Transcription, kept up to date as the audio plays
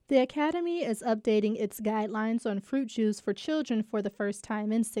The Academy is updating its guidelines on fruit juice for children for the first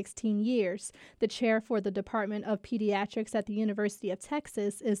time in 16 years. The chair for the Department of Pediatrics at the University of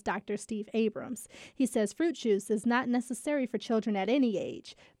Texas is Dr. Steve Abrams. He says fruit juice is not necessary for children at any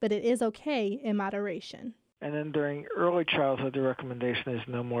age, but it is okay in moderation. And then during early childhood, the recommendation is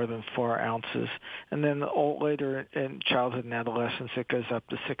no more than 4 ounces. And then later in childhood and adolescence, it goes up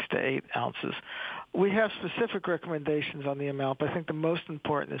to 6 to 8 ounces. We have specific recommendations on the amount, but I think the most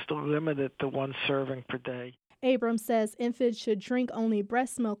important is to limit it to 1 serving per day. Abrams says infants should drink only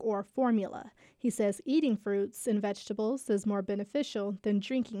breast milk or formula. He says eating fruits and vegetables is more beneficial than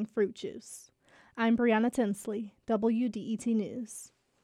drinking fruit juice. I'm Brianna Tinsley, WDET News.